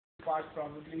part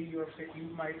probably you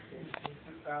might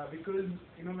because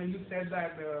when you said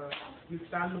that you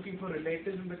start looking for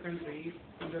relatives in the country,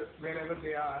 wherever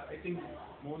they are. I think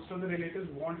most of the relatives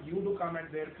want you to come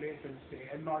at their place and stay,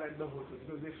 and not at the hotel,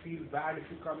 because they feel bad if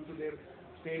you come to their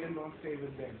state and don't stay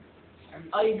with them. And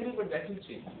I agree, but that will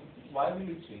change. Why will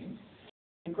it change?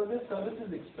 Because the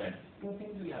services expand. Two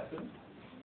things will happen.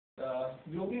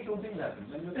 Globally, two things happen.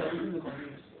 When the services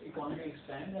economy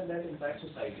expands, and that impacts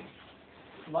society.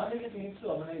 One is it leads to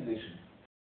urbanization.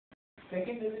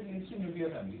 Second is it leads to nuclear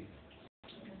families.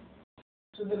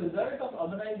 So the result of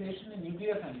urbanization in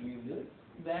nuclear families is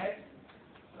that,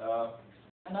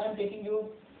 and I am taking you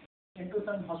into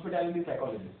some hospitality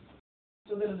psychology.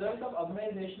 So the result of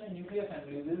urbanization in nuclear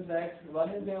families is that one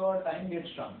is your time gets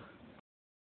shrunk.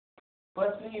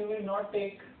 Firstly, you will not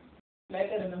take, like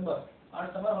I remember,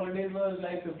 our summer holidays was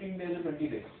like 15 days or 20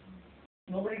 days.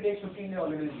 Nobody takes 15-day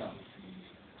holidays now.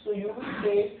 So you will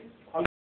take